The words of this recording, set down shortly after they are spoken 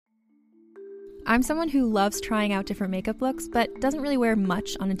I'm someone who loves trying out different makeup looks, but doesn't really wear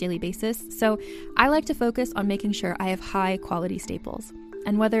much on a daily basis, so I like to focus on making sure I have high quality staples.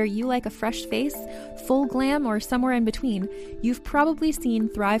 And whether you like a fresh face, full glam, or somewhere in between, you've probably seen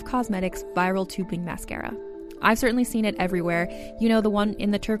Thrive Cosmetics Viral Tubing Mascara. I've certainly seen it everywhere. You know, the one in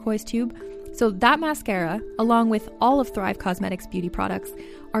the turquoise tube? So that mascara, along with all of Thrive Cosmetics beauty products,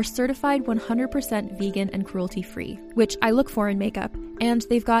 are certified 100% vegan and cruelty-free, which I look for in makeup, and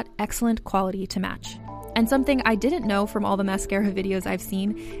they've got excellent quality to match. And something I didn't know from all the mascara videos I've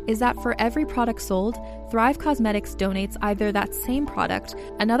seen is that for every product sold, Thrive Cosmetics donates either that same product,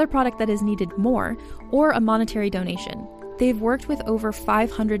 another product that is needed more, or a monetary donation. They've worked with over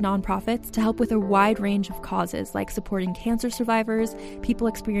 500 nonprofits to help with a wide range of causes like supporting cancer survivors, people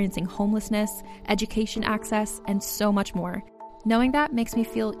experiencing homelessness, education access, and so much more. Knowing that makes me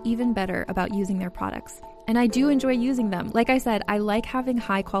feel even better about using their products. And I do enjoy using them. Like I said, I like having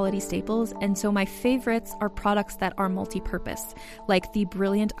high quality staples, and so my favorites are products that are multi-purpose, like the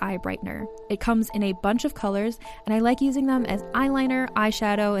Brilliant Eye Brightener. It comes in a bunch of colors, and I like using them as eyeliner,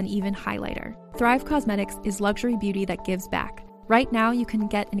 eyeshadow, and even highlighter. Thrive Cosmetics is luxury beauty that gives back. Right now, you can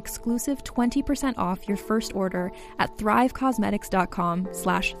get an exclusive 20% off your first order at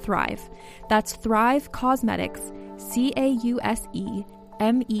thrivecosmetics.com/thrive. That's Thrive Cosmetics,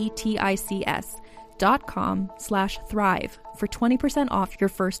 CAUSEMETICS.com/thrive for 20% off your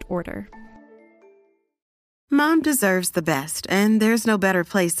first order. Mom deserves the best, and there's no better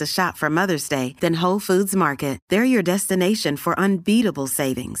place to shop for Mother's Day than Whole Foods Market. They're your destination for unbeatable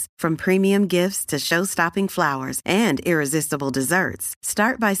savings, from premium gifts to show-stopping flowers and irresistible desserts.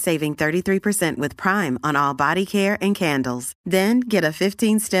 Start by saving 33% with Prime on all body care and candles. Then get a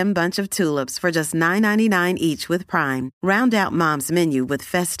 15-stem bunch of tulips for just $9.99 each with Prime. Round out Mom's menu with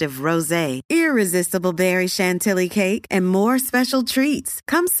festive rosé, irresistible berry chantilly cake, and more special treats.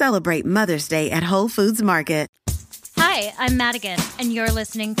 Come celebrate Mother's Day at Whole Foods Market. Hi, I'm Madigan, and you're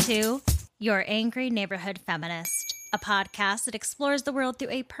listening to Your Angry Neighborhood Feminist, a podcast that explores the world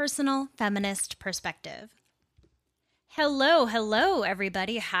through a personal feminist perspective. Hello,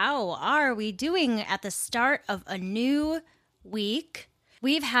 everybody. How are we doing at the start of a new week?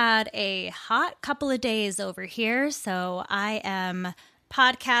 We've had a hot couple of days over here, so I am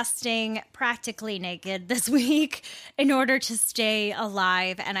podcasting practically naked this week in order to stay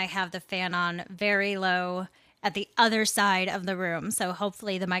alive, and I have the fan on very low at the other side of the room, so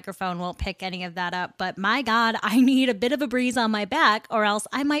hopefully the microphone won't pick any of that up. But my God, I need a bit of a breeze on my back, or else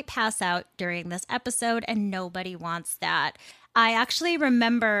I might pass out during this episode, and nobody wants that. I actually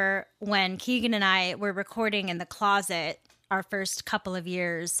remember when Keegan and I were recording in the closet our first couple of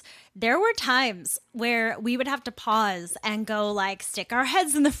years, there were times where we would have to pause and go like stick our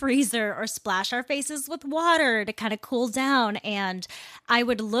heads in the freezer or splash our faces with water to kind of cool down. And I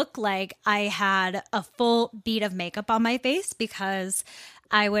would look like I had a full bead of makeup on my face because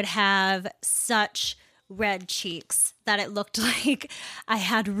I would have such red cheeks that it looked like I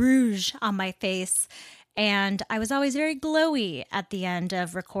had rouge on my face. And I was always very glowy at the end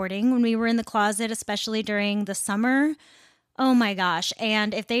of recording when we were in the closet, especially during the summer. Oh my gosh.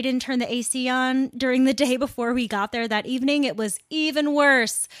 And if they didn't turn the AC on during the day before we got there that evening, it was even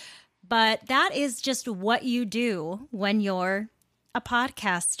worse. But that is just what you do when you're a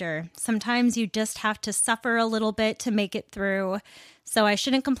podcaster. Sometimes you just have to suffer a little bit to make it through. So I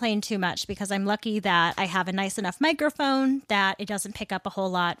shouldn't complain too much because I'm lucky that I have a nice enough microphone that it doesn't pick up a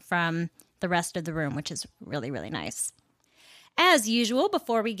whole lot from the rest of the room, which is really, really nice. As usual,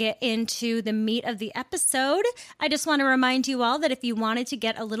 before we get into the meat of the episode, I just want to remind you all that if you wanted to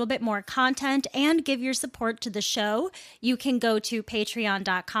get a little bit more content and give your support to the show, you can go to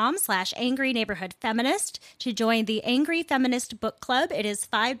patreon.com/angryneighborhoodfeminist to join the Angry Feminist Book Club. It is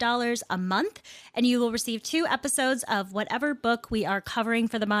 $5 a month, and you will receive 2 episodes of whatever book we are covering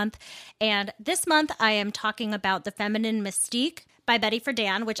for the month. And this month, I am talking about The Feminine Mystique by Betty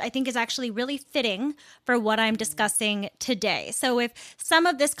Friedan, which I think is actually really fitting for what I'm discussing today. So if some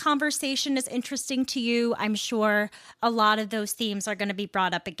of this conversation is interesting to you, I'm sure a lot of those themes are going to be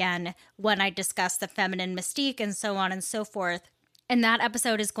brought up again when I discuss the feminine mystique and so on and so forth. And that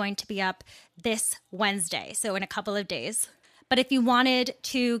episode is going to be up this Wednesday, so in a couple of days. But if you wanted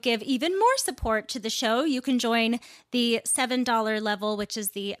to give even more support to the show, you can join the $7 level, which is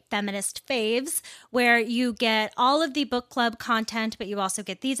the Feminist Faves, where you get all of the book club content, but you also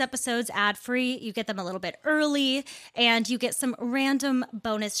get these episodes ad-free. You get them a little bit early, and you get some random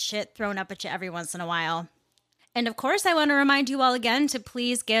bonus shit thrown up at you every once in a while. And of course, I want to remind you all again to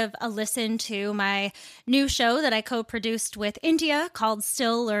please give a listen to my new show that I co-produced with India called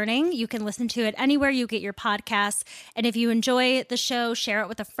Still Learning. You can listen to it anywhere you get your podcasts. And if you enjoy the show, share it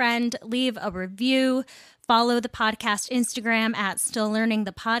with a friend, leave a review, follow the podcast Instagram at Still Learning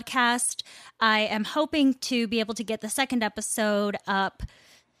the Podcast. I am hoping to be able to get the second episode up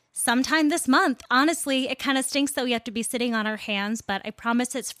sometime this month. Honestly, it kind of stinks that we have to be sitting on our hands, but I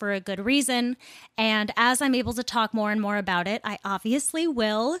promise it's for a good reason. And as I'm able to talk more and more about it, I obviously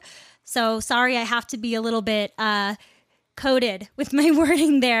will. So sorry, I have to be a little bit coded with my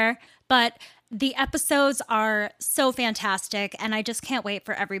wording there, but the episodes are so fantastic, and I just can't wait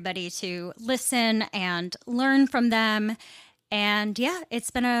for everybody to listen and learn from them. And yeah,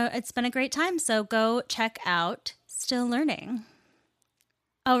 it's been a great time. So go check out Still Learning.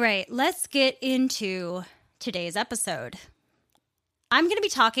 All right, let's get into today's episode. I'm going to be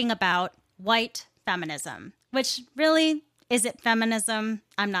talking about white feminism, which really, is it feminism?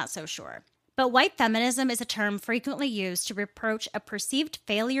 I'm not so sure. But white feminism is a term frequently used to reproach a perceived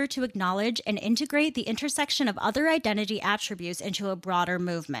failure to acknowledge and integrate the intersection of other identity attributes into a broader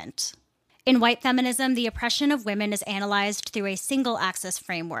movement. In white feminism, the oppression of women is analyzed through a single-axis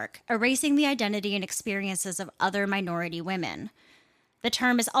framework, erasing the identity and experiences of other minority women. The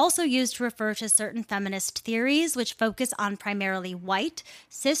term is also used to refer to certain feminist theories which focus on primarily white,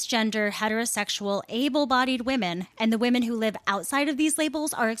 cisgender, heterosexual, able-bodied women, and the women who live outside of these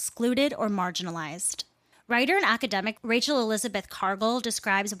labels are excluded or marginalized. Writer and academic Rachel Elizabeth Cargill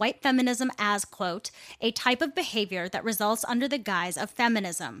describes white feminism as, quote, a type of behavior that results under the guise of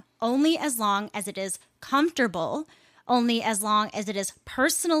feminism, only as long as it is comfortable, only as long as it is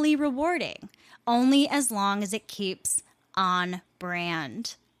personally rewarding, only as long as it keeps on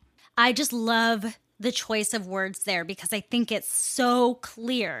brand. I just love the choice of words there because I think it's so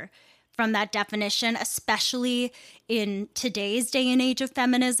clear from that definition, especially in today's day and age of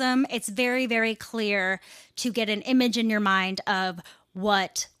feminism. It's very, very clear to get an image in your mind of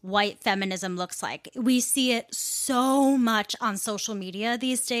what white feminism looks like. We see it so much on social media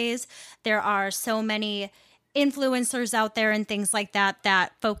these days. There are so many influencers out there and things like that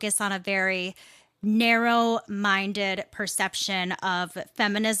that focus on a very narrow-minded perception of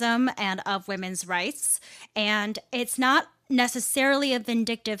feminism and of women's rights. And it's not necessarily a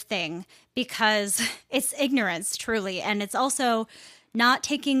vindictive thing because it's ignorance, truly. And it's also not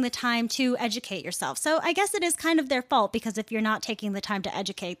taking the time to educate yourself. So I guess it is kind of their fault because if you're not taking the time to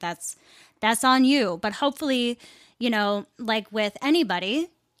educate, that's on you. But hopefully, like with anybody,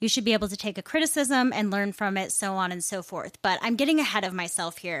 you should be able to take a criticism and learn from it, so on and so forth. But I'm getting ahead of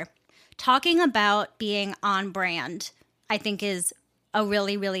myself here. Talking about being on brand, I think, is a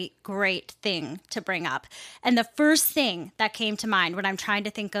really, really great thing to bring up. And the first thing that came to mind when I'm trying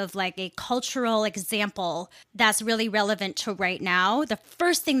to think of like a cultural example that's really relevant to right now, the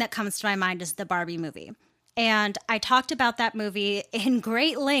first thing that comes to my mind is the Barbie movie. And I talked about that movie in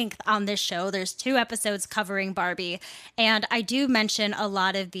great length on this show. There's 2 episodes covering Barbie. And I do mention a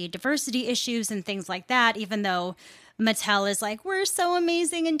lot of the diversity issues and things like that, even though Mattel is like, we're so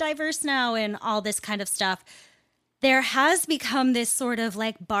amazing and diverse now and all this kind of stuff. There has become this sort of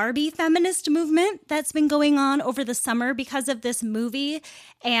like Barbie feminist movement that's been going on over the summer because of this movie.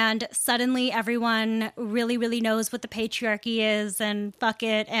 And suddenly everyone really, really knows what the patriarchy is and fuck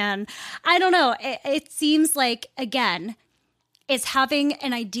it. And I don't know, it seems like, again, it's having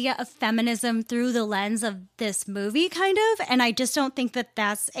an idea of feminism through the lens of this movie, kind of. And I just don't think that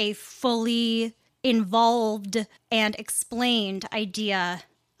that's a fully involved and explained idea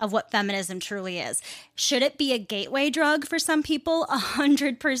of what feminism truly is. Should it be a gateway drug for some people?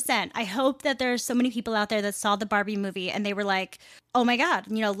 100%. I hope that there are so many people out there that saw the Barbie movie and they were like, oh my God,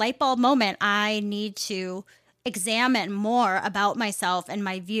 light bulb moment. I need to examine more about myself and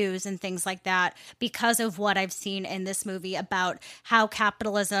my views and things like that because of what I've seen in this movie about how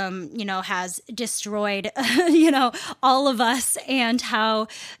capitalism, has destroyed, all of us and how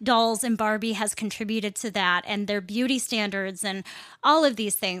dolls and Barbie has contributed to that and their beauty standards and all of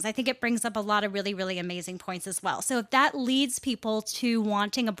these things. I think it brings up a lot of really, really amazing points as well. So if that leads people to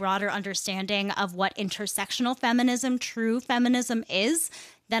wanting a broader understanding of what intersectional feminism, true feminism is,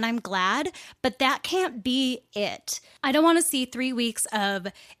 then I'm glad, but that can't be it. I don't want to see 3 weeks of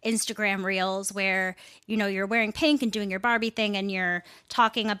Instagram reels where, you're wearing pink and doing your Barbie thing and you're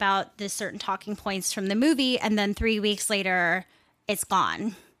talking about the certain talking points from the movie and then 3 weeks later, it's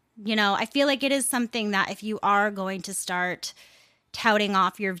gone. I feel like it is something that if you are going to start touting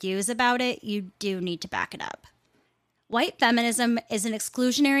off your views about it, you do need to back it up. White feminism is an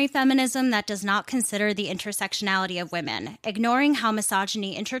exclusionary feminism that does not consider the intersectionality of women, ignoring how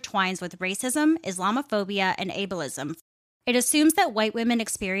misogyny intertwines with racism, Islamophobia, and ableism. It assumes that white women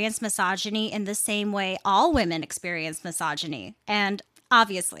experience misogyny in the same way all women experience misogyny, and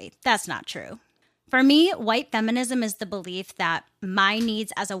obviously, that's not true. For me, white feminism is the belief that my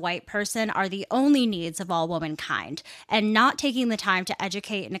needs as a white person are the only needs of all womankind, and not taking the time to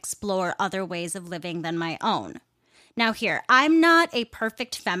educate and explore other ways of living than my own. Now here, I'm not a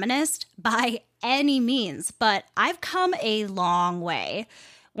perfect feminist by any means, but I've come a long way.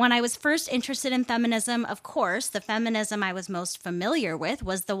 When I was first interested in feminism, of course, the feminism I was most familiar with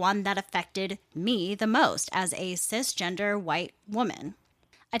was the one that affected me the most as a cisgender white woman.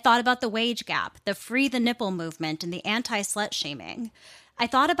 I thought about the wage gap, the free the nipple movement, and the anti-slut shaming. I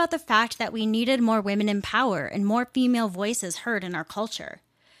thought about the fact that we needed more women in power and more female voices heard in our culture.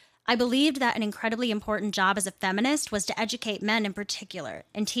 I believed that an incredibly important job as a feminist was to educate men in particular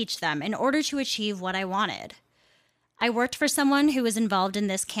and teach them in order to achieve what I wanted. I worked for someone who was involved in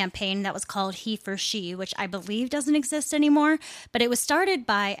this campaign that was called He for She, which I believe doesn't exist anymore, but it was started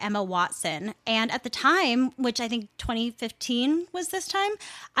by Emma Watson. And at the time, which I think 2015 was this time,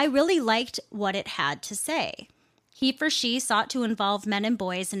 I really liked what it had to say. He for She sought to involve men and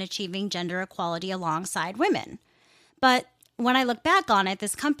boys in achieving gender equality alongside women. But when I look back on it,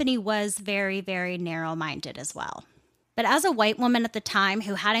 this company was very, very narrow-minded as well. But as a white woman at the time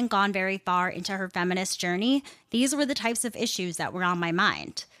who hadn't gone very far into her feminist journey, these were the types of issues that were on my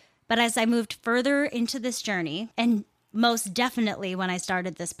mind. But as I moved further into this journey, and most definitely when I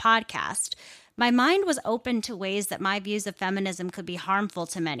started this podcast, my mind was open to ways that my views of feminism could be harmful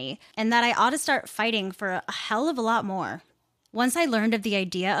to many, and that I ought to start fighting for a hell of a lot more. Once I learned of the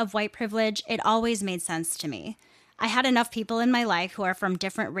idea of white privilege, it always made sense to me. I had enough people in my life who are from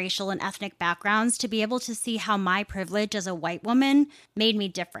different racial and ethnic backgrounds to be able to see how my privilege as a white woman made me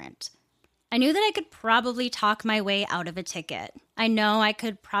different. I knew that I could probably talk my way out of a ticket. I know I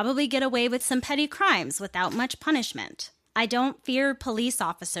could probably get away with some petty crimes without much punishment. I don't fear police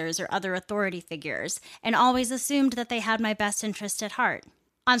officers or other authority figures, and always assumed that they had my best interest at heart.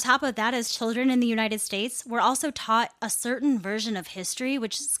 On top of that, as children in the United States, we're also taught a certain version of history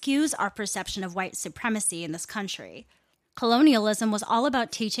which skews our perception of white supremacy in this country. Colonialism was all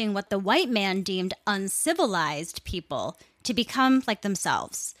about teaching what the white man deemed uncivilized people to become like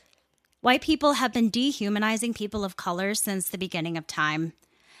themselves. White people have been dehumanizing people of color since the beginning of time.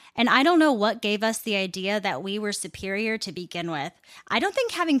 And I don't know what gave us the idea that we were superior to begin with. I don't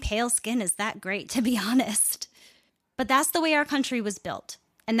think having pale skin is that great, to be honest. But that's the way our country was built.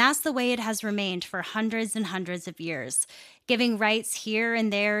 And that's the way it has remained for hundreds and hundreds of years, giving rights here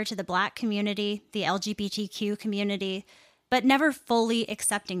and there to the Black community, the LGBTQ community, but never fully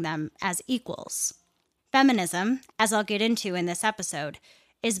accepting them as equals. Feminism, as I'll get into in this episode,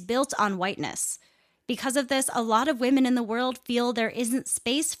 is built on whiteness. Because of this, a lot of women in the world feel there isn't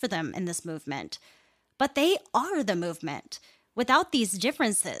space for them in this movement. But they are the movement. Without these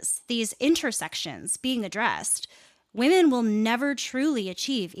differences, these intersections being addressed, women will never truly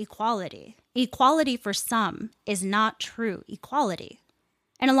achieve equality. Equality for some is not true equality.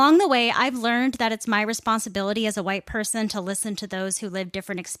 And along the way, I've learned that it's my responsibility as a white person to listen to those who live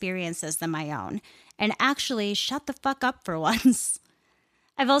different experiences than my own, and actually shut the fuck up for once.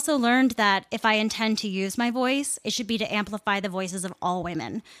 I've also learned that if I intend to use my voice, it should be to amplify the voices of all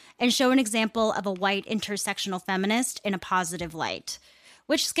women, and show an example of a white intersectional feminist in a positive light.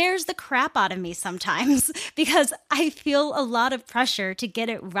 Which scares the crap out of me sometimes because I feel a lot of pressure to get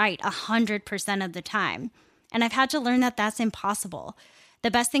it right 100% of the time. And I've had to learn that that's impossible.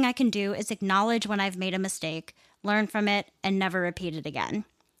 The best thing I can do is acknowledge when I've made a mistake, learn from it, and never repeat it again.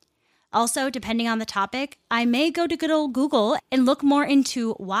 Also, depending on the topic, I may go to good old Google and look more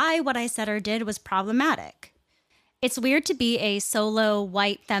into why what I said or did was problematic. It's weird to be a solo,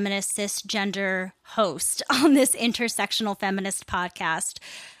 white, feminist, cisgender host on this intersectional feminist podcast,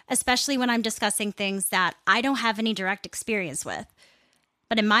 especially when I'm discussing things that I don't have any direct experience with.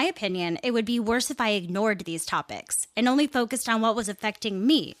 But in my opinion, it would be worse if I ignored these topics and only focused on what was affecting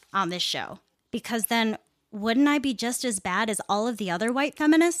me on this show. Because then, wouldn't I be just as bad as all of the other white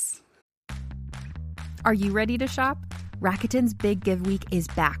feminists? Are you ready to shop? Rakuten's Big Give Week is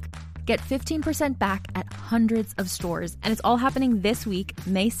back. Get 15% back at hundreds of stores, and it's all happening this week,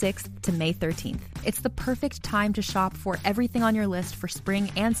 May 6th to May 13th. It's the perfect time to shop for everything on your list for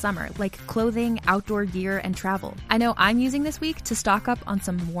spring and summer, like clothing, outdoor gear, and travel. I know I'm using this week to stock up on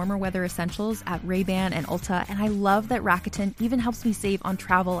some warmer weather essentials at Ray-Ban and Ulta, and I love that Rakuten even helps me save on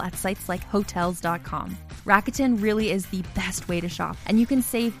travel at sites like Hotels.com. Rakuten really is the best way to shop, and you can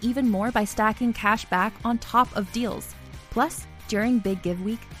save even more by stacking cash back on top of deals. Plus, during Big Give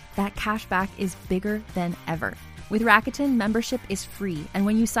Week, that cash back is bigger than ever. With Rakuten, membership is free, and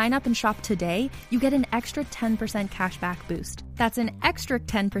when you sign up and shop today, you get an extra 10% cash back boost. That's an extra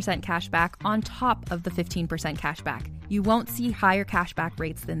 10% cash back on top of the 15% cash back. You won't see higher cash back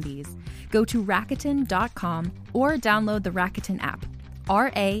rates than these. Go to Rakuten.com or download the Rakuten app.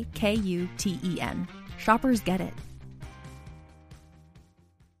 Rakuten. Shoppers get it.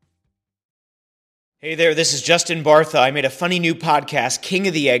 Hey there, this is Justin Bartha. I made a funny new podcast, King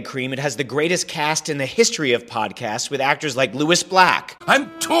of the Egg Cream. It has the greatest cast in the history of podcasts with actors like Louis Black. I'm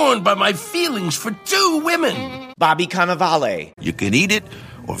torn by my feelings for two women. Bobby Cannavale. You can eat it,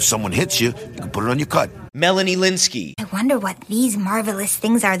 or if someone hits you, you can put it on your cut. Melanie Linsky. I wonder what these marvelous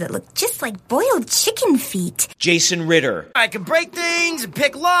things are that look just like boiled chicken feet. Jason Ritter. I can break things and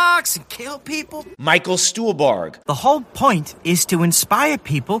pick locks and kill people. Michael Stuhlbarg. The whole point is to inspire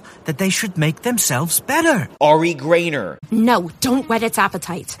people that they should make themselves better. Ari Grainer. No, don't whet its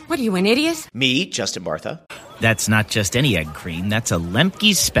appetite. What are you, an idiot? Me, Justin Bartha. That's not just any egg cream, that's a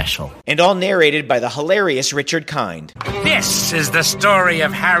Lemke's special. And all narrated by the hilarious Richard Kind. This is the story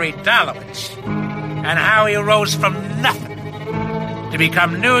of Harry Dalowitz and how he rose from nothing to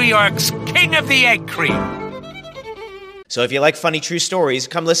become New York's King of the Egg Cream. So if you like funny true stories,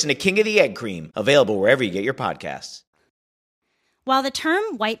 come listen to King of the Egg Cream, available wherever you get your podcasts. While the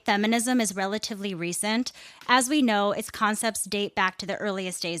term white feminism is relatively recent, as we know, its concepts date back to the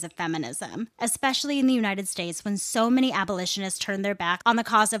earliest days of feminism, especially in the United States when so many abolitionists turned their back on the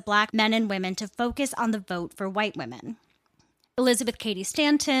cause of Black men and women to focus on the vote for white women. Elizabeth Cady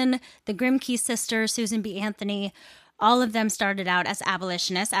Stanton, the Grimke sisters, Susan B. Anthony, all of them started out as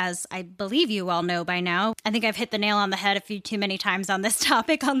abolitionists, as I believe you all know by now. I think I've hit the nail on the head a few too many times on this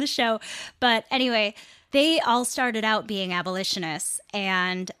topic on the show. But anyway, they all started out being abolitionists.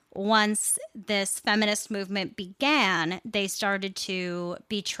 And once this feminist movement began, they started to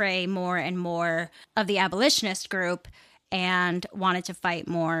betray more and more of the abolitionist group and wanted to fight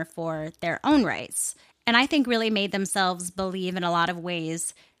more for their own rights. And I think really made themselves believe in a lot of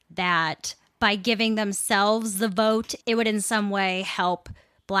ways that by giving themselves the vote, it would in some way help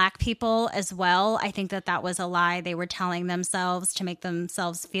Black people as well. I think that that was a lie they were telling themselves to make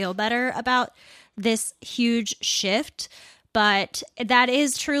themselves feel better about this huge shift. But that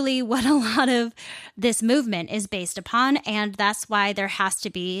is truly what a lot of this movement is based upon. And that's why there has to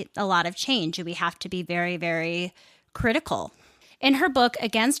be a lot of change. We have to be very, very critical. In her book,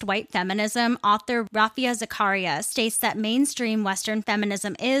 Against White Feminism, author Rafia Zakaria states that mainstream Western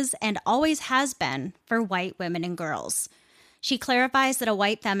feminism is and always has been for white women and girls. She clarifies that a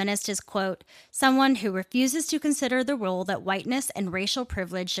white feminist is, quote, someone who refuses to consider the role that whiteness and racial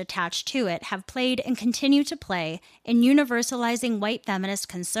privilege attached to it have played and continue to play in universalizing white feminist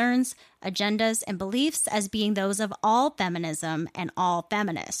concerns, agendas, and beliefs as being those of all feminism and all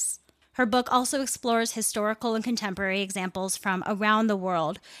feminists. Her book also explores historical and contemporary examples from around the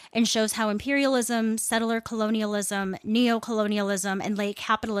world and shows how imperialism, settler colonialism, neo-colonialism, and late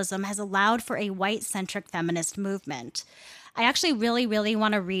capitalism has allowed for a white-centric feminist movement. I actually really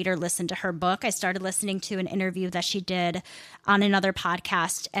want to read or listen to her book. I started listening to an interview that she did on another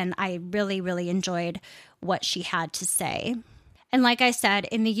podcast, and I really enjoyed what she had to say. And like I said,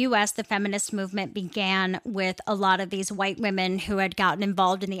 in the U.S., the feminist movement began with a lot of these white women who had gotten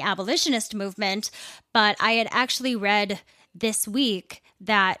involved in the abolitionist movement. But I had actually read this week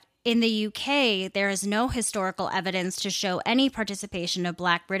that in the UK, there is no historical evidence to show any participation of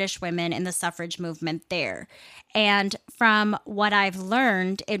Black British women in the suffrage movement there. And from what I've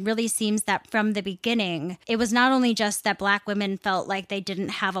learned, it really seems that from the beginning, it was not only just that Black women felt like they didn't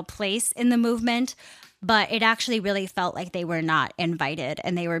have a place in the movement, but it actually really felt like they were not invited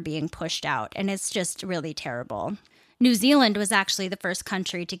and they were being pushed out. And it's just really terrible. New Zealand was actually the first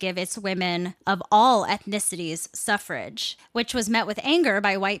country to give its women of all ethnicities suffrage, which was met with anger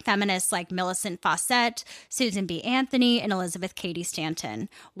by white feminists like Millicent Fawcett, Susan B. Anthony, and Elizabeth Cady Stanton.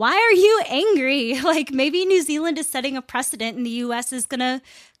 Why are you angry? Like, maybe New Zealand is setting a precedent and the U.S. is going to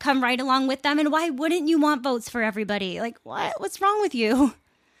come right along with them. And why wouldn't you want votes for everybody? Like, what? What's wrong with you?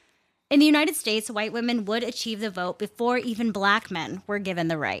 In the United States, white women would achieve the vote before even Black men were given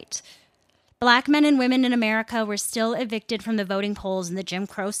the right. Black men and women in America were still evicted from the voting polls in the Jim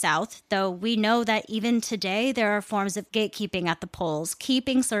Crow South, though we know that even today there are forms of gatekeeping at the polls,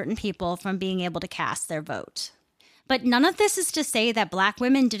 keeping certain people from being able to cast their vote. But none of this is to say that Black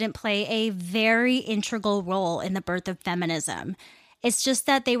women didn't play a very integral role in the birth of feminism. It's just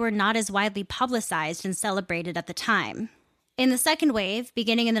that they were not as widely publicized and celebrated at the time. In the second wave,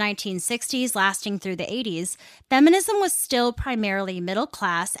 beginning in the 1960s, lasting through the 80s, feminism was still primarily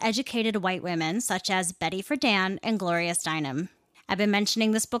middle-class, educated white women such as Betty Friedan and Gloria Steinem. I've been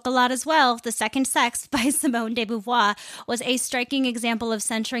mentioning this book a lot as well. The Second Sex by Simone de Beauvoir was a striking example of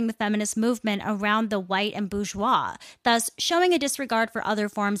centering the feminist movement around the white and bourgeois, thus showing a disregard for other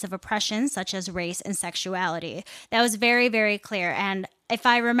forms of oppression such as race and sexuality. That was very, very clear. And if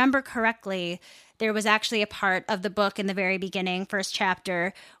I remember correctly, there was actually a part of the book in the very beginning, first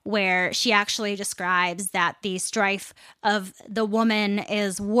chapter, where she actually describes that the strife of the woman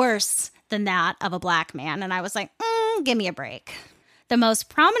is worse than that of a black man. And I was like, give me a break. The most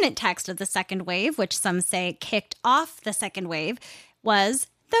prominent text of the second wave, which some say kicked off the second wave, was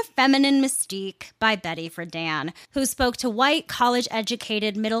The Feminine Mystique by Betty Friedan, who spoke to white,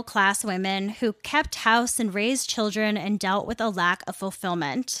 college-educated, middle-class women who kept house and raised children and dealt with a lack of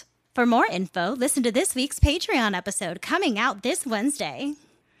fulfillment. For more info, listen to this week's Patreon episode coming out this Wednesday.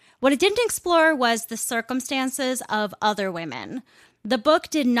 What it didn't explore was the circumstances of other women. The book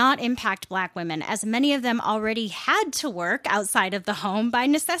did not impact Black women, as many of them already had to work outside of the home by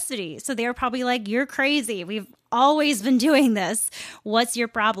necessity. So they were probably like, you're crazy. We've always been doing this. What's your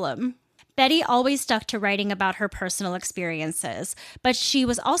problem? Betty always stuck to writing about her personal experiences, but she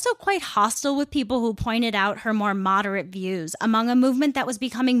was also quite hostile with people who pointed out her more moderate views among a movement that was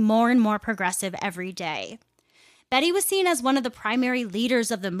becoming more and more progressive every day. Betty was seen as one of the primary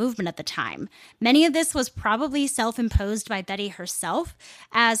leaders of the movement at the time. Many of this was probably self-imposed by Betty herself,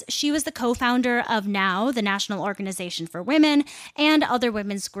 as she was the co-founder of NOW, the National Organization for Women, and other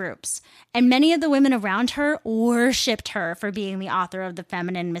women's groups. And many of the women around her worshipped her for being the author of The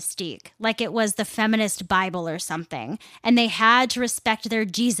Feminine Mystique, like it was the feminist Bible or something, and they had to respect their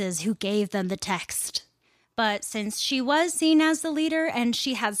Jesus who gave them the text. But since she was seen as the leader and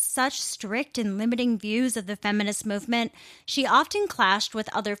she had such strict and limiting views of the feminist movement, she often clashed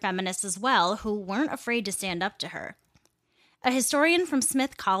with other feminists as well who weren't afraid to stand up to her. A historian from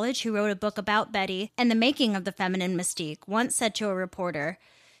Smith College who wrote a book about Betty and the making of the feminine mystique once said to a reporter,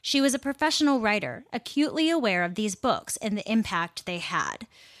 "She was a professional writer, acutely aware of these books and the impact they had."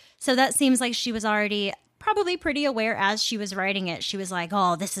 So that seems like she was already probably pretty aware as she was writing it. She was like,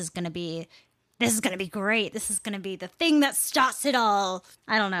 oh, this is going to be great. This is going to be the thing that starts it all.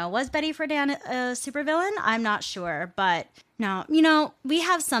 I don't know. Was Betty Friedan a supervillain? I'm not sure, but no. You know, we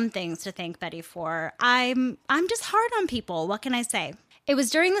have some things to thank Betty for. I'm just hard on people. What can I say? It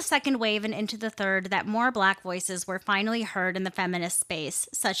was during the second wave and into the third that more Black voices were finally heard in the feminist space,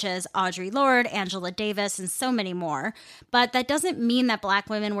 such as Audre Lorde, Angela Davis, and so many more. But that doesn't mean that Black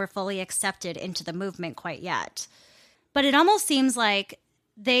women were fully accepted into the movement quite yet. But it almost seems like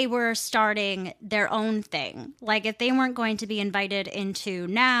they were starting their own thing. Like if they weren't going to be invited into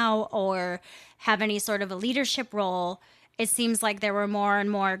NOW or have any sort of a leadership role, it seems like there were more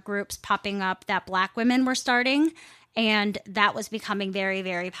and more groups popping up that Black women were starting, and that was becoming very,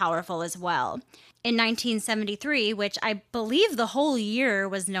 very powerful as well. In 1973, which I believe the whole year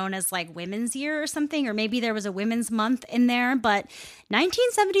was known as like Women's Year or something, or maybe there was a Women's Month in there, but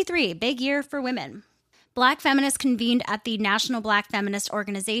 1973, big year for women. Black feminists convened at the National Black Feminist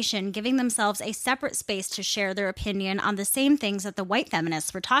Organization, giving themselves a separate space to share their opinion on the same things that the white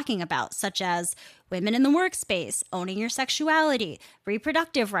feminists were talking about, such as women in the workspace, owning your sexuality,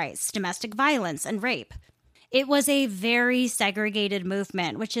 reproductive rights, domestic violence, and rape. It was a very segregated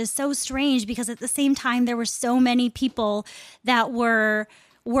movement, which is so strange because at the same time, there were so many people that were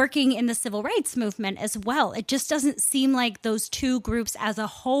working in the civil rights movement as well. It just doesn't seem like those two groups as a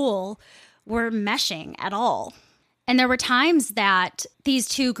whole were meshing at all. And there were times that these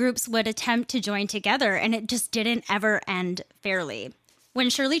two groups would attempt to join together, and it just didn't ever end fairly. When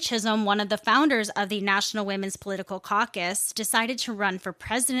Shirley Chisholm, one of the founders of the National Women's Political Caucus, decided to run for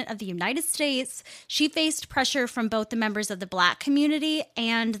president of the United States, she faced pressure from both the members of the Black community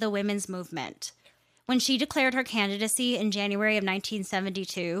and the women's movement. When she declared her candidacy in January of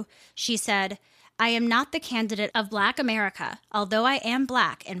 1972, she said, "I am not the candidate of Black America, although I am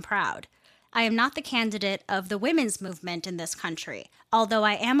Black and proud. I am not the candidate of the women's movement in this country, although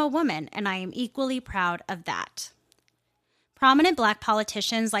I am a woman and I am equally proud of that." Prominent Black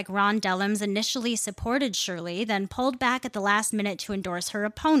politicians like Ron Dellums initially supported Shirley, then pulled back at the last minute to endorse her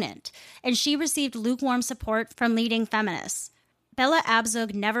opponent, and she received lukewarm support from leading feminists. Bella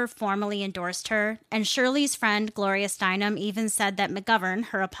Abzug never formally endorsed her, and Shirley's friend Gloria Steinem even said that McGovern,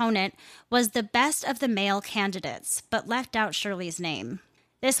 her opponent, was the best of the male candidates, but left out Shirley's name.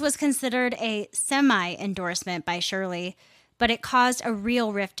 This was considered a semi-endorsement by Shirley, but it caused a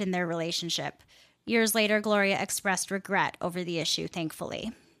real rift in their relationship. Years later, Gloria expressed regret over the issue,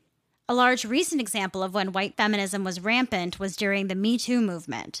 thankfully. A large recent example of when white feminism was rampant was during the Me Too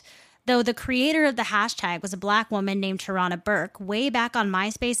movement. Though the creator of the hashtag was a Black woman named Tarana Burke way back on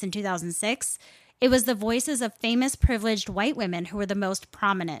MySpace in 2006, it was the voices of famous privileged white women who were the most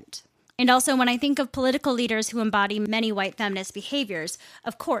prominent. And also, when I think of political leaders who embody many white feminist behaviors,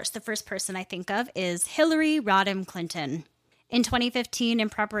 of course, the first person I think of is Hillary Rodham Clinton. In 2015, in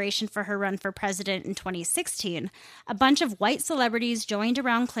preparation for her run for president in 2016, a bunch of white celebrities joined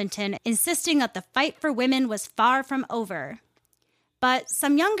around Clinton, insisting that the fight for women was far from over. But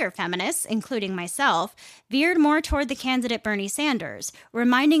some younger feminists, including myself, veered more toward the candidate Bernie Sanders,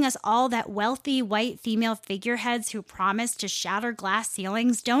 reminding us all that wealthy white female figureheads who promise to shatter glass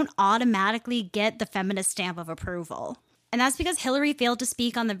ceilings don't automatically get the feminist stamp of approval. And that's because Hillary failed to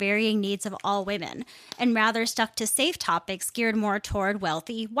speak on the varying needs of all women, and rather stuck to safe topics geared more toward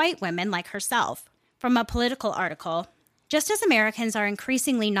wealthy white women like herself. From a Political article, just as Americans are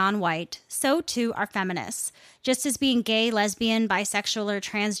increasingly non-white, so too are feminists. Just as being gay, lesbian, bisexual, or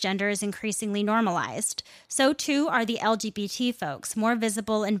transgender is increasingly normalized, so too are the LGBT folks, more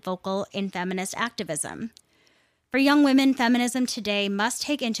visible and vocal in feminist activism. For young women, feminism today must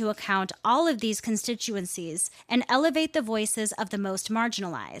take into account all of these constituencies and elevate the voices of the most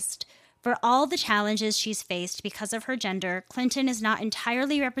marginalized. For all the challenges she's faced because of her gender, Clinton is not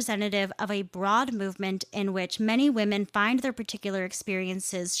entirely representative of a broad movement in which many women find their particular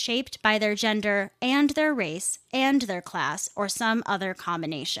experiences shaped by their gender and their race and their class or some other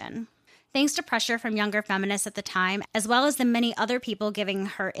combination. Thanks to pressure from younger feminists at the time, as well as the many other people giving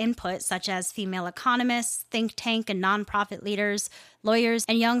her input, such as female economists, think tank and nonprofit leaders, lawyers,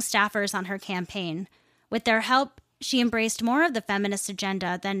 and young staffers on her campaign. With their help, she embraced more of the feminist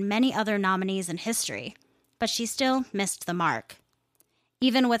agenda than many other nominees in history, but she still missed the mark.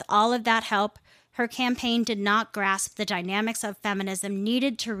 Even with all of that help, her campaign did not grasp the dynamics of feminism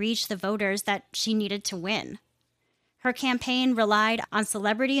needed to reach the voters that she needed to win. Her campaign relied on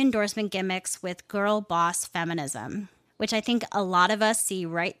celebrity endorsement gimmicks with girl boss feminism, which I think a lot of us see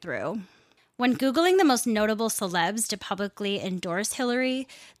right through. When Googling the most notable celebs to publicly endorse Hillary,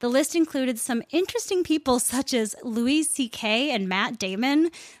 the list included some interesting people such as Louis C.K. and Matt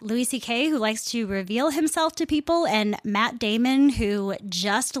Damon. Louis C.K., who likes to reveal himself to people, and Matt Damon, who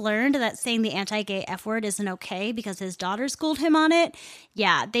just learned that saying the anti-gay F word isn't okay because his daughter schooled him on it.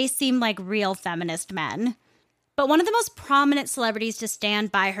 Yeah, they seem like real feminist men. But one of the most prominent celebrities to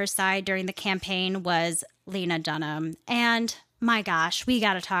stand by her side during the campaign was Lena Dunham. And my gosh, we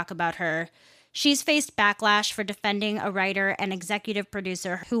gotta talk about her. She's faced backlash for defending a writer and executive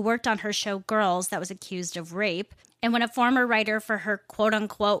producer who worked on her show Girls that was accused of rape. And when a former writer for her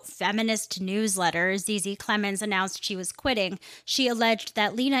quote-unquote feminist newsletter, ZZ Clemens, announced she was quitting, she alleged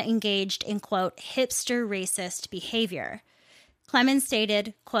that Lena engaged in, quote, hipster racist behavior. Clemens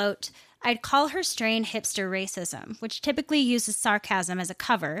stated, quote, I'd call her strain hipster racism, which typically uses sarcasm as a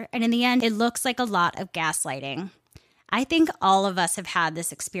cover, and in the end, it looks like a lot of gaslighting. I think all of us have had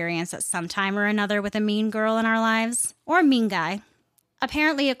this experience at some time or another with a mean girl in our lives, or a mean guy.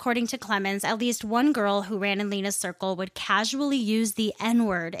 Apparently, according to Clemens, at least one girl who ran in Lena's circle would casually use the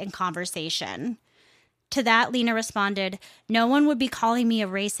N-word in conversation. To that, Lena responded, no one would be calling me a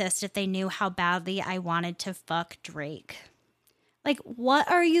racist if they knew how badly I wanted to fuck Drake. Like, what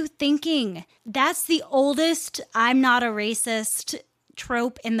are you thinking? That's the oldest I'm not a racist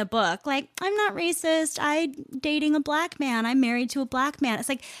trope in the book. Like, I'm not racist. I'm dating a black man. I'm married to a black man. It's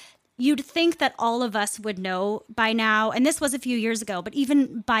like, you'd think that all of us would know by now, and this was a few years ago, but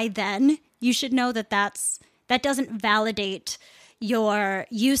even by then, you should know that that doesn't validate your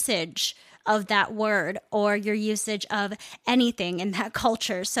usage of that word or your usage of anything in that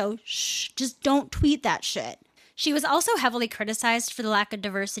culture. So just don't tweet that shit. She was also heavily criticized for the lack of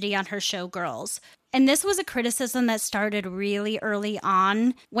diversity on her show Girls. And this was a criticism that started really early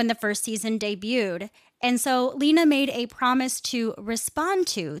on when the first season debuted. And so Lena made a promise to respond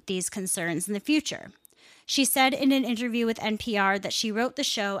to these concerns in the future. She said in an interview with NPR that she wrote the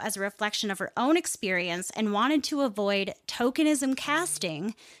show as a reflection of her own experience and wanted to avoid tokenism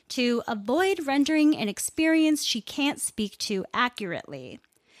casting to avoid rendering an experience she can't speak to accurately.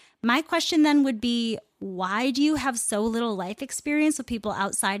 My question then would be, why do you have so little life experience with people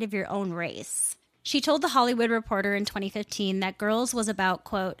outside of your own race? She told The Hollywood Reporter in 2015 that Girls was about,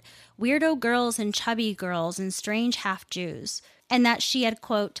 quote, weirdo girls and chubby girls and strange half-Jews, and that she had,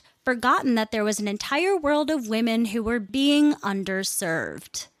 quote, forgotten that there was an entire world of women who were being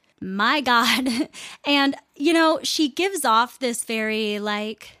underserved. My God. And, you know, she gives off this very,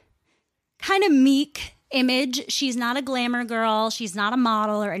 like, kind of meek image. She's not a glamour girl. She's not a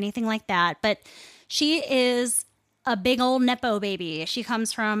model or anything like that, but she is a big old Nepo baby. She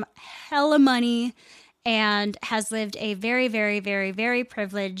comes from hella money and has lived a very, very, very, very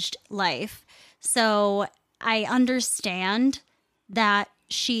privileged life. So I understand that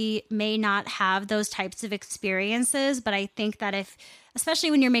she may not have those types of experiences, but I think that especially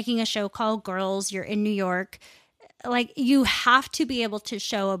when you're making a show called Girls, you're in New York, like you have to be able to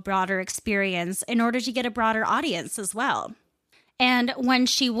show a broader experience in order to get a broader audience as well. And when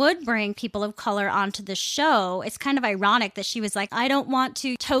she would bring people of color onto the show, it's kind of ironic that she was like, I don't want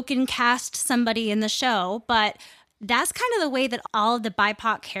to token cast somebody in the show, but that's kind of the way that all of the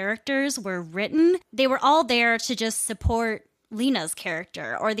BIPOC characters were written. They were all there to just support Lena's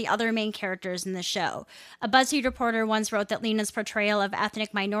character or the other main characters in the show. A BuzzFeed reporter once wrote that Lena's portrayal of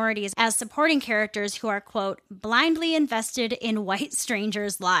ethnic minorities as supporting characters who are, quote, blindly invested in white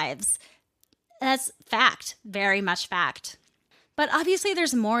strangers' lives. That's fact, very much fact. But obviously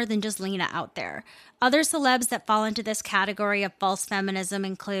there's more than just Lena out there. Other celebs that fall into this category of false feminism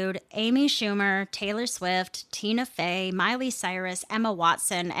include Amy Schumer, Taylor Swift, Tina Fey, Miley Cyrus, Emma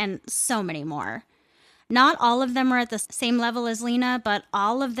Watson, and so many more. Not all of them are at the same level as Lena, but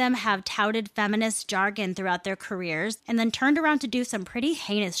all of them have touted feminist jargon throughout their careers and then turned around to do some pretty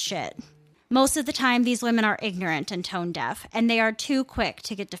heinous shit. Most of the time, these women are ignorant and tone deaf, and they are too quick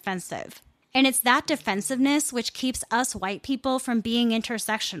to get defensive. And it's that defensiveness which keeps us white people from being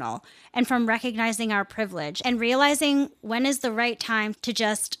intersectional and from recognizing our privilege and realizing when is the right time to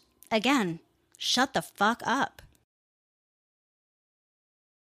just, again, shut the fuck up.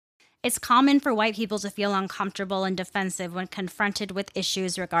 It's common for white people to feel uncomfortable and defensive when confronted with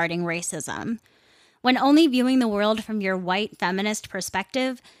issues regarding racism. When only viewing the world from your white feminist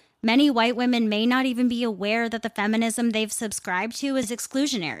perspective, many white women may not even be aware that the feminism they've subscribed to is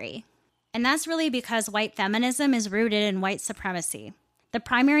exclusionary. And that's really because white feminism is rooted in white supremacy. The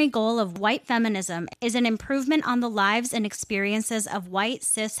primary goal of white feminism is an improvement on the lives and experiences of white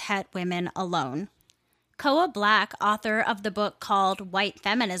cis-het women alone. Koa Black, author of the book called White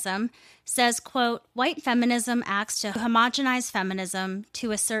Feminism, says, quote, white feminism acts to homogenize feminism,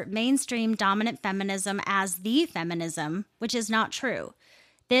 to assert mainstream dominant feminism as the feminism, which is not true.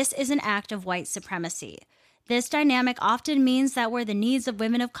 This is an act of white supremacy. This dynamic often means that where the needs of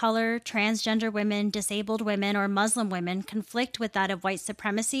women of color, transgender women, disabled women, or Muslim women conflict with that of white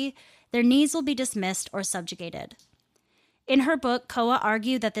supremacy, their needs will be dismissed or subjugated. In her book, Koa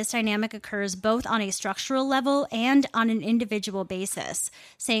argued that this dynamic occurs both on a structural level and on an individual basis,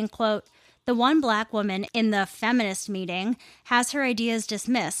 saying, quote, the one black woman in the feminist meeting has her ideas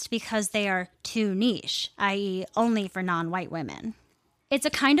dismissed because they are too niche, i.e. only for non-white women. It's a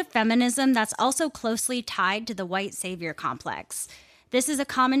kind of feminism that's also closely tied to the white savior complex. This is a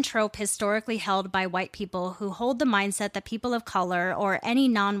common trope historically held by white people who hold the mindset that people of color or any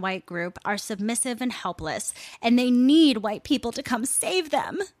non-white group are submissive and helpless, and they need white people to come save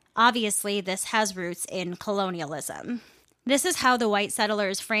them. Obviously, this has roots in colonialism. This is how the white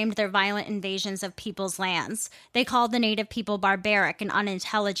settlers framed their violent invasions of people's lands. They called the native people barbaric and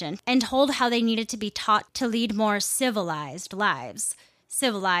unintelligent, and told how they needed to be taught to lead more civilized lives.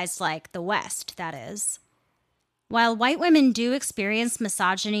 Civilized like the West, that is. While white women do experience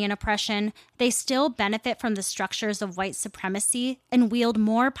misogyny and oppression, they still benefit from the structures of white supremacy and wield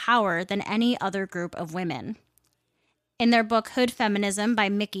more power than any other group of women. In their book Hood Feminism by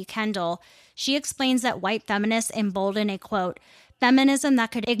Mickey Kendall, she explains that white feminists embolden a, quote, feminism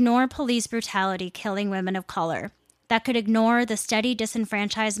that could ignore police brutality killing women of color, that could ignore the steady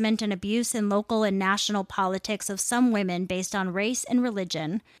disenfranchisement and abuse in local and national politics of some women based on race and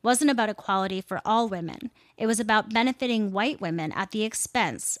religion, wasn't about equality for all women. It was about benefiting white women at the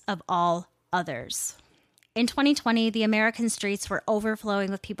expense of all others. In 2020, the American streets were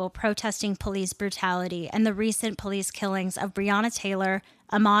overflowing with people protesting police brutality and the recent police killings of Breonna Taylor,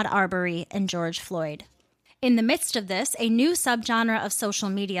 Ahmaud Arbery, and George Floyd. In the midst of this, a new subgenre of social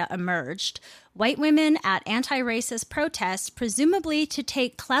media emerged. White women at anti-racist protests, presumably to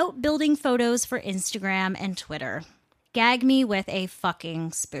take clout-building photos for Instagram and Twitter. Gag me with a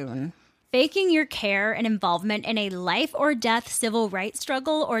fucking spoon. Faking your care and involvement in a life-or-death civil rights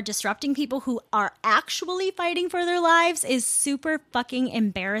struggle or disrupting people who are actually fighting for their lives is super fucking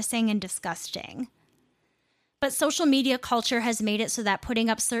embarrassing and disgusting. But social media culture has made it so that putting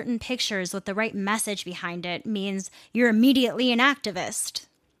up certain pictures with the right message behind it means you're immediately an activist.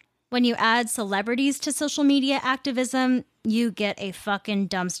 When you add celebrities to social media activism, you get a fucking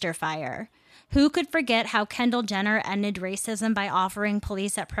dumpster fire. Who could forget how Kendall Jenner ended racism by offering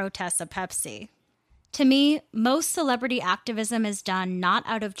police at protests a Pepsi? To me, most celebrity activism is done not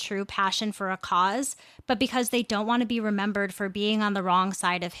out of true passion for a cause, but because they don't want to be remembered for being on the wrong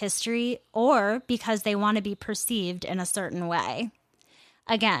side of history or because they want to be perceived in a certain way.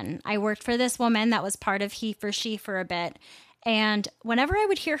 Again, I worked for this woman that was part of He for She for a bit, and whenever I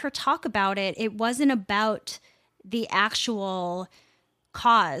would hear her talk about it, it wasn't about the actual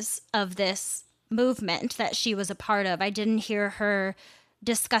cause of this movement that she was a part of. I didn't hear her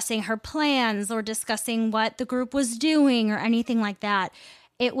discussing her plans or discussing what the group was doing or anything like that.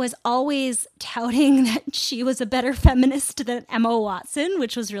 It was always touting that she was a better feminist than Emma Watson,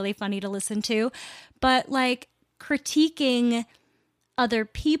 which was really funny to listen to, but like critiquing other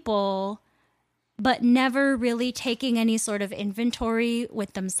people, but never really taking any sort of inventory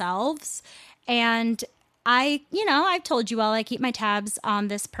with themselves. And I've told you all, I keep my tabs on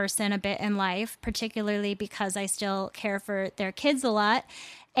this person a bit in life, particularly because I still care for their kids a lot.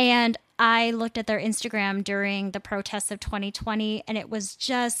 And I looked at their Instagram during the protests of 2020, and it was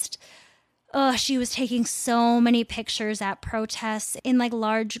just, she was taking so many pictures at protests in like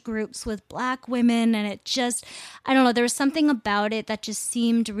large groups with Black women. And it just, I don't know, there was something about it that just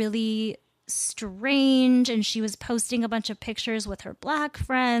seemed really strange. And she was posting a bunch of pictures with her Black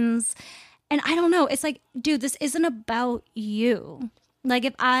friends. And I don't know, it's like, dude, this isn't about you. Like,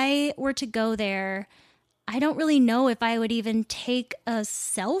 if I were to go there, I don't really know if I would even take a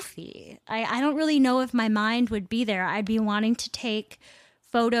selfie. I don't really know if my mind would be there. I'd be wanting to take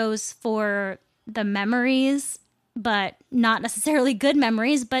photos for the memories, but not necessarily good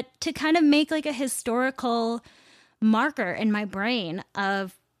memories, but to kind of make like a historical marker in my brain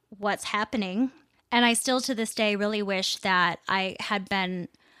of what's happening. And I still to this day really wish that I had been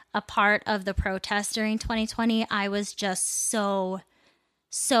a part of the protest during 2020. I was just so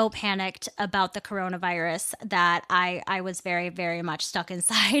panicked about the coronavirus that I was very, very much stuck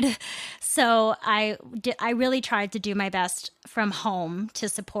inside. So I really tried to do my best from home to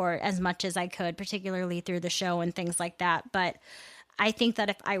support as much as I could, particularly through the show and things like that. But I think that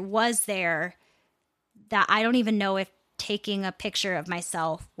if I was there, that I don't even know if taking a picture of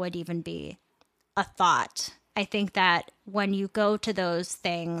myself would even be a thought. I think that when you go to those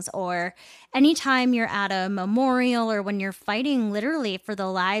things, or anytime you're at a memorial, or when you're fighting literally for the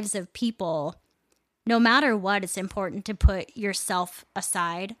lives of people, no matter what, it's important to put yourself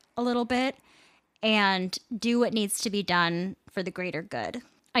aside a little bit and do what needs to be done for the greater good.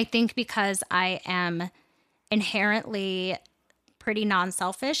 I think because I am inherently pretty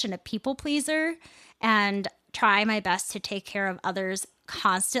non-selfish and a people pleaser and try my best to take care of others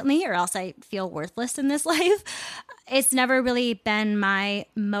constantly, or else I feel worthless in this life. It's never really been my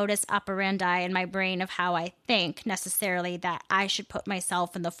modus operandi in my brain of how I think necessarily that I should put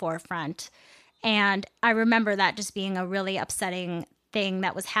myself in the forefront. And I remember that just being a really upsetting thing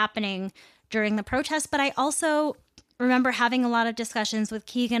that was happening during the protest. But I also remember having a lot of discussions with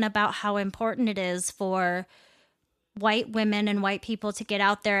Keegan about how important it is for white women and white people to get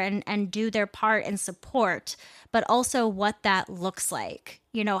out there and do their part and support, but also what that looks like.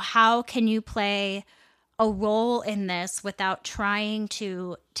 You know, how can you play a role in this without trying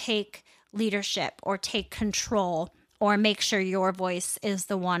to take leadership or take control or make sure your voice is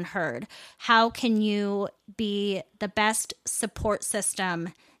the one heard? How can you be the best support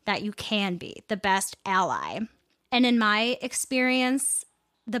system that you can be, the best ally? And in my experience,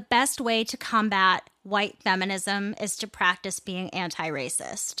 the best way to combat white feminism is to practice being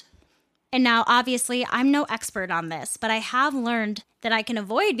anti-racist. And now, obviously, I'm no expert on this, but I have learned that I can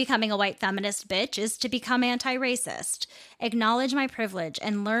avoid becoming a white feminist bitch is to become anti-racist, acknowledge my privilege,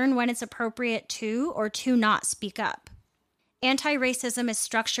 and learn when it's appropriate to or to not speak up. Anti-racism is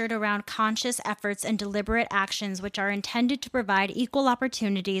structured around conscious efforts and deliberate actions which are intended to provide equal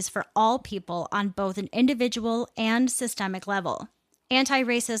opportunities for all people on both an individual and systemic level.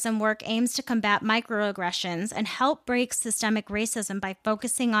 Anti-racism work aims to combat microaggressions and help break systemic racism by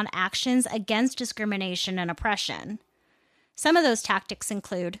focusing on actions against discrimination and oppression. Some of those tactics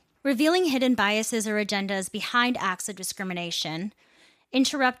include revealing hidden biases or agendas behind acts of discrimination,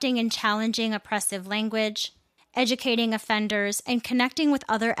 interrupting and challenging oppressive language, educating offenders, and connecting with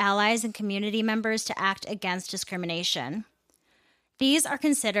other allies and community members to act against discrimination. These are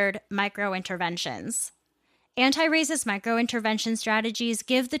considered micro-interventions. Anti-racist micro-intervention strategies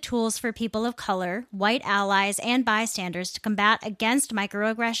give the tools for people of color, white allies, and bystanders to combat against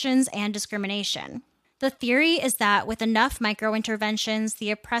microaggressions and discrimination. The theory is that with enough microinterventions, the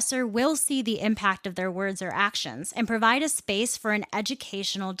oppressor will see the impact of their words or actions and provide a space for an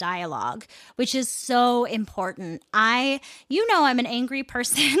educational dialogue, which is so important. I'm an angry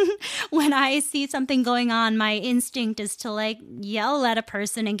person. When I see something going on, my instinct is to yell at a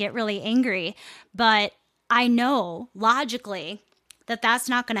person and get really angry. But I know logically that that's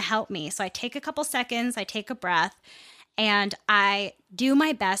not going to help me. So I take a couple seconds, I take a breath, and I do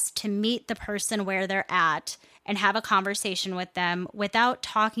my best to meet the person where they're at and have a conversation with them without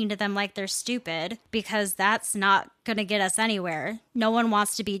talking to them like they're stupid, because that's not going to get us anywhere. No one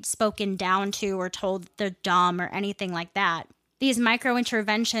wants to be spoken down to or told they're dumb or anything like that. These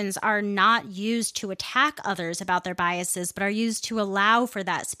micro-interventions are not used to attack others about their biases, but are used to allow for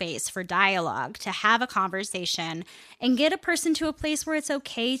that space for dialogue, to have a conversation, and get a person to a place where it's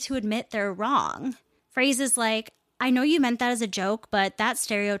okay to admit they're wrong. Phrases like, "I know you meant that as a joke, but that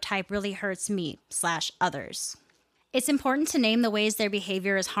stereotype really hurts me/others." It's important to name the ways their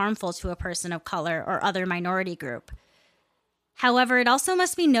behavior is harmful to a person of color or other minority group. However, it also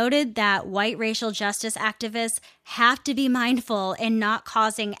must be noted that white racial justice activists have to be mindful in not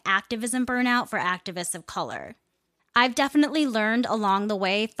causing activism burnout for activists of color. I've definitely learned along the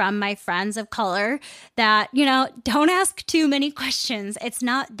way from my friends of color that, don't ask too many questions. It's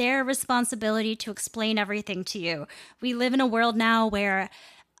not their responsibility to explain everything to you. We live in a world now where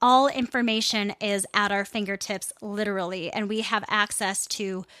all information is at our fingertips, literally, and we have access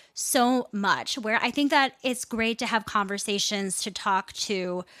to so much, where I think that it's great to have conversations, to talk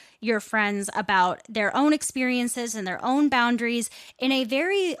to your friends about their own experiences and their own boundaries in a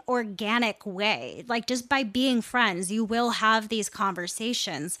very organic way. Just by being friends, you will have these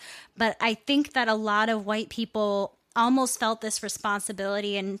conversations. But I think that a lot of white people almost felt this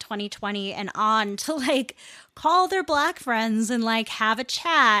responsibility in 2020 and on to call their Black friends and have a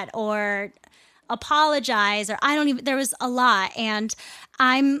chat or apologize, or there was a lot. And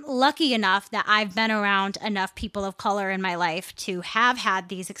I'm lucky enough that I've been around enough people of color in my life to have had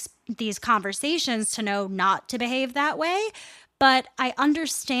these conversations to know not to behave that way. But I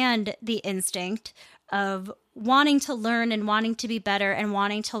understand the instinct of wanting to learn and wanting to be better and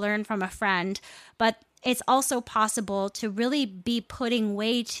wanting to learn from a friend. But it's also possible to really be putting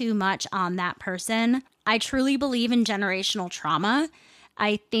way too much on that person. I truly believe in generational trauma.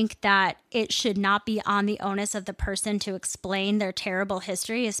 I think that it should not be on the onus of the person to explain their terrible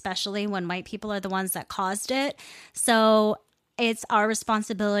history, especially when white people are the ones that caused it. So it's our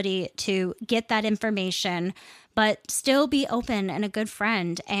responsibility to get that information, but still be open and a good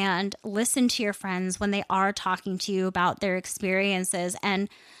friend, and listen to your friends when they are talking to you about their experiences, and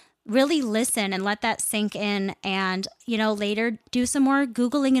really listen and let that sink in, and, later do some more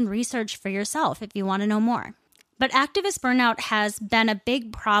Googling and research for yourself if you want to know more. But activist burnout has been a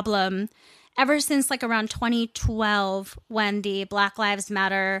big problem ever since around 2012, when the Black Lives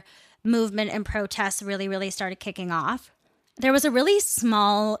Matter movement and protests really started kicking off. There was a really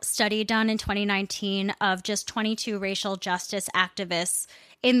small study done in 2019 of just 22 racial justice activists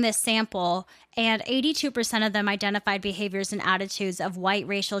in this sample, and 82% of them identified behaviors and attitudes of white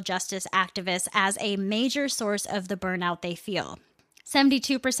racial justice activists as a major source of the burnout they feel.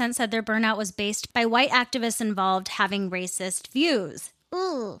 72% said their burnout was based by white activists involved having racist views.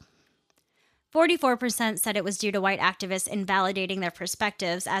 Ooh. 44% said it was due to white activists invalidating their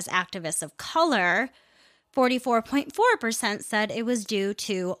perspectives as activists of color. 44.4% said it was due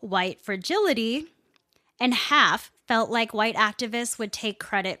to white fragility, and half felt like white activists would take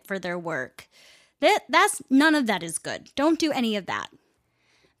credit for their work. None of that is good. Don't do any of that.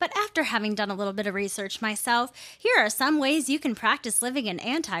 But after having done a little bit of research myself, here are some ways you can practice living an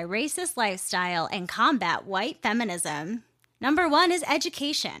anti-racist lifestyle and combat white feminism. Number 1 is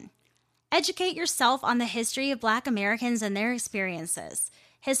education. Educate yourself on the history of Black Americans and their experiences.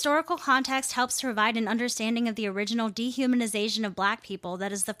 Historical context helps provide an understanding of the original dehumanization of Black people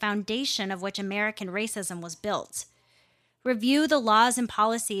that is the foundation of which American racism was built. Review the laws and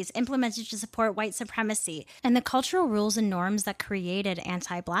policies implemented to support white supremacy and the cultural rules and norms that created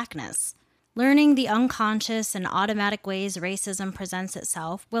anti-Blackness. Learning the unconscious and automatic ways racism presents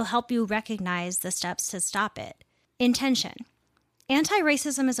itself will help you recognize the steps to stop it. Intention.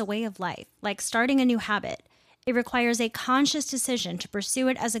 Anti-racism is a way of life, like starting a new habit. It requires a conscious decision to pursue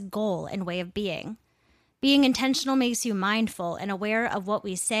it as a goal and way of being. Being intentional makes you mindful and aware of what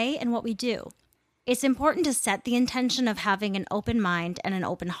we say and what we do. It's important to set the intention of having an open mind and an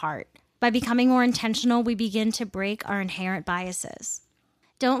open heart. By becoming more intentional, we begin to break our inherent biases.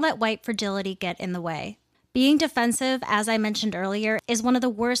 Don't let white fragility get in the way. Being defensive, as I mentioned earlier, is one of the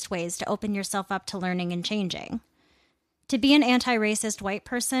worst ways to open yourself up to learning and changing. To be an anti-racist white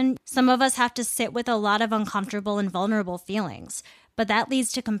person, some of us have to sit with a lot of uncomfortable and vulnerable feelings, but that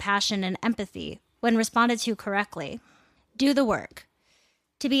leads to compassion and empathy when responded to correctly. Do the work.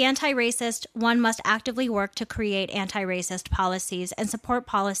 To be anti-racist, one must actively work to create anti-racist policies and support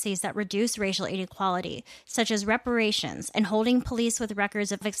policies that reduce racial inequality, such as reparations and holding police with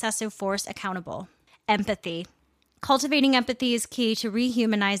records of excessive force accountable. Empathy. Cultivating empathy is key to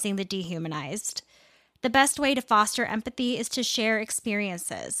rehumanizing the dehumanized. The best way to foster empathy is to share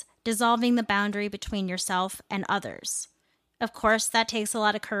experiences, dissolving the boundary between yourself and others. Of course, that takes a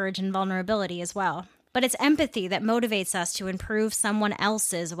lot of courage and vulnerability as well. But it's empathy that motivates us to improve someone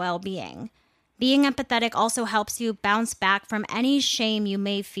else's well-being. Being empathetic also helps you bounce back from any shame you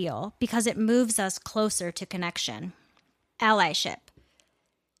may feel because it moves us closer to connection. Allyship.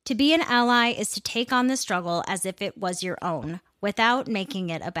 To be an ally is to take on the struggle as if it was your own, without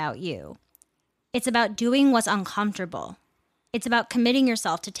making it about you. It's about doing what's uncomfortable. It's about committing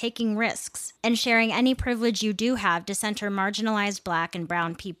yourself to taking risks and sharing any privilege you do have to center marginalized Black and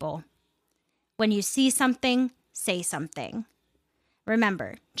brown people. When you see something, say something.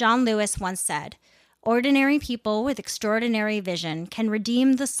 Remember, John Lewis once said, "Ordinary people with extraordinary vision can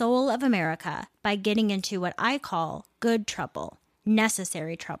redeem the soul of America by getting into what I call good trouble,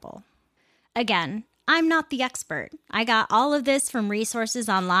 necessary trouble." Again, I'm not the expert. I got all of this from resources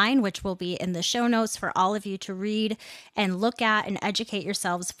online, which will be in the show notes for all of you to read and look at and educate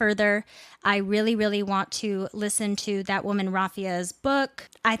yourselves further. I really, really want to listen to that woman Rafia's book.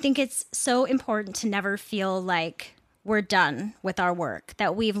 I think it's so important to never feel like we're done with our work,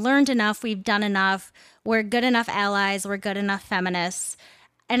 that we've learned enough, we've done enough, we're good enough allies, we're good enough feminists.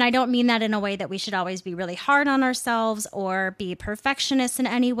 And I don't mean that in a way that we should always be really hard on ourselves or be perfectionists in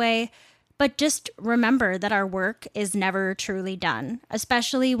any way. But just remember that our work is never truly done,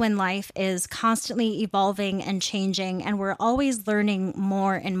 especially when life is constantly evolving and changing and we're always learning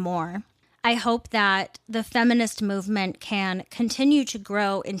more and more. I hope that the feminist movement can continue to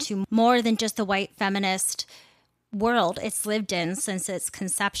grow into more than just the white feminist world it's lived in since its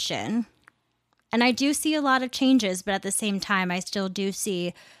conception. And I do see a lot of changes, but at the same time, I still do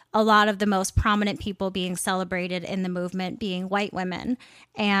see a lot of the most prominent people being celebrated in the movement being white women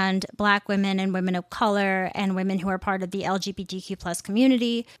and Black women and women of color and women who are part of the LGBTQ plus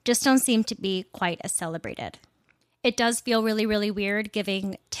community just don't seem to be quite as celebrated. It does feel really, really weird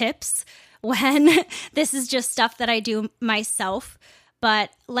giving tips when this is just stuff that I do myself. But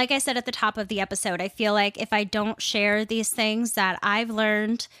like I said at the top of the episode, I feel like if I don't share these things that I've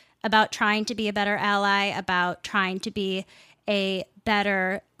learned about trying to be a better ally, about trying to be a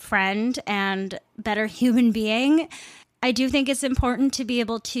better friend and better human being, I do think it's important to be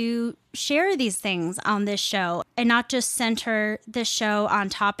able to share these things on this show and not just center the show on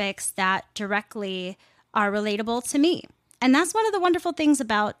topics that directly are relatable to me. And that's one of the wonderful things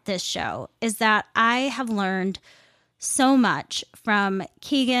about this show is that I have learned so much from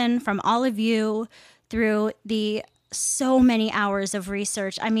Keegan, from all of you through the so many hours of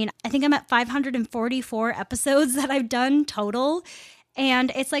research. I mean, I think I'm at 544 episodes that I've done total.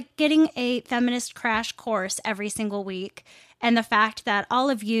 And it's like getting a feminist crash course every single week. And the fact that all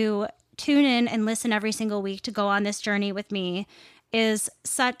of you tune in and listen every single week to go on this journey with me is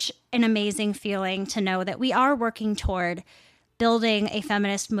such an amazing feeling to know that we are working toward building a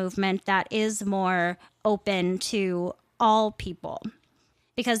feminist movement that is more open to all people.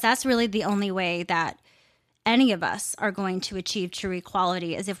 Because that's really the only way that any of us are going to achieve true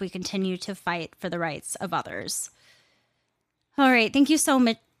equality is if we continue to fight for the rights of others. All right, thank you so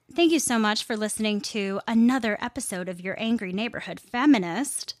much for listening to another episode of Your Angry Neighborhood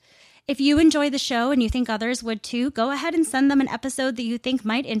Feminist. If you enjoy the show and you think others would too, go ahead and send them an episode that you think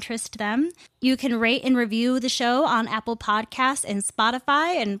might interest them. You can rate and review the show on Apple Podcasts and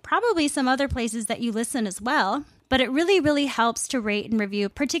Spotify and probably some other places that you listen as well. But it really, really helps to rate and review,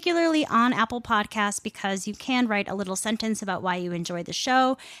 particularly on Apple Podcasts, because you can write a little sentence about why you enjoy the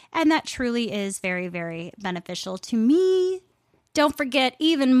show, and that truly is very, very beneficial to me. Don't forget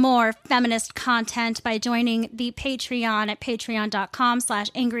even more feminist content by joining the Patreon at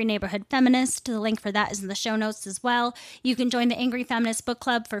patreon.com/Angry Neighborhood Feminist. The link for that is in the show notes as well. You can join the Angry Feminist Book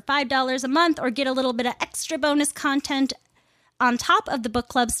Club for $5 a month or get a little bit of extra bonus content on top of the book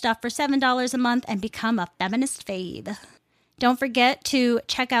club stuff for $7 a month and become a feminist fave. Don't forget to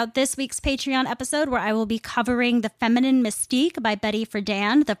check out this week's Patreon episode where I will be covering The Feminine Mystique by Betty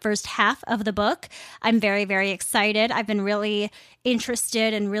Friedan, the first half of the book. I'm very, very excited. I've been really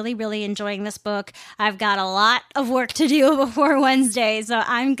interested and really, really enjoying this book. I've got a lot of work to do before Wednesday, so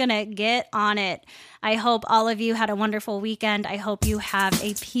I'm going to get on it. I hope all of you had a wonderful weekend. I hope you have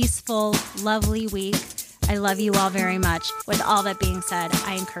a peaceful, lovely week. I love you all very much. With all that being said,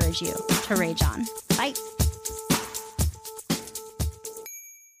 I encourage you to rage on. Bye.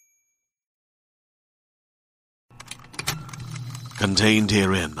 Contained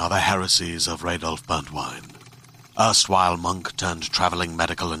herein are the heresies of Radolf Burntwine, erstwhile monk turned traveling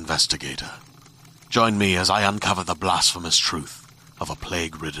medical investigator. Join me as I uncover the blasphemous truth of a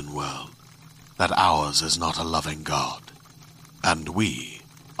plague-ridden world, that ours is not a loving God, and we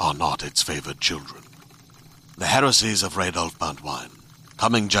are not its favored children. The heresies of Radolf Burntwine,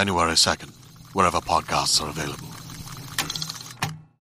 coming January 2nd, wherever podcasts are available.